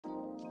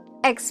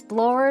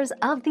Explorers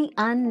of the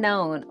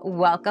unknown,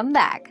 welcome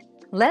back.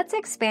 Let's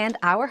expand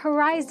our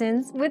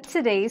horizons with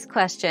today's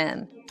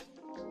question.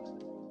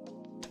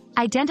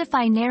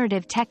 Identify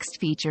narrative text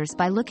features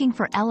by looking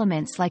for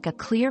elements like a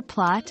clear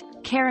plot,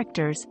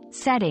 characters,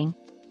 setting,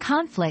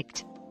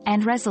 conflict,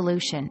 and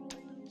resolution.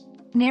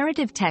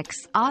 Narrative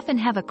texts often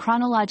have a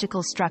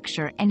chronological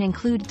structure and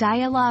include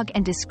dialogue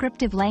and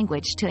descriptive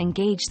language to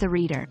engage the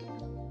reader.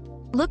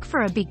 Look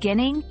for a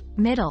beginning,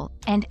 middle,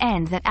 and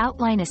end that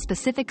outline a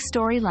specific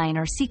storyline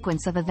or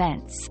sequence of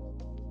events.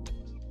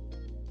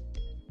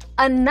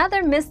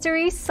 Another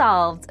mystery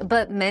solved,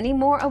 but many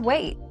more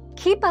await.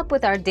 Keep up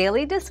with our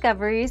daily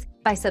discoveries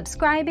by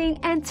subscribing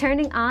and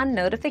turning on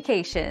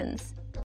notifications.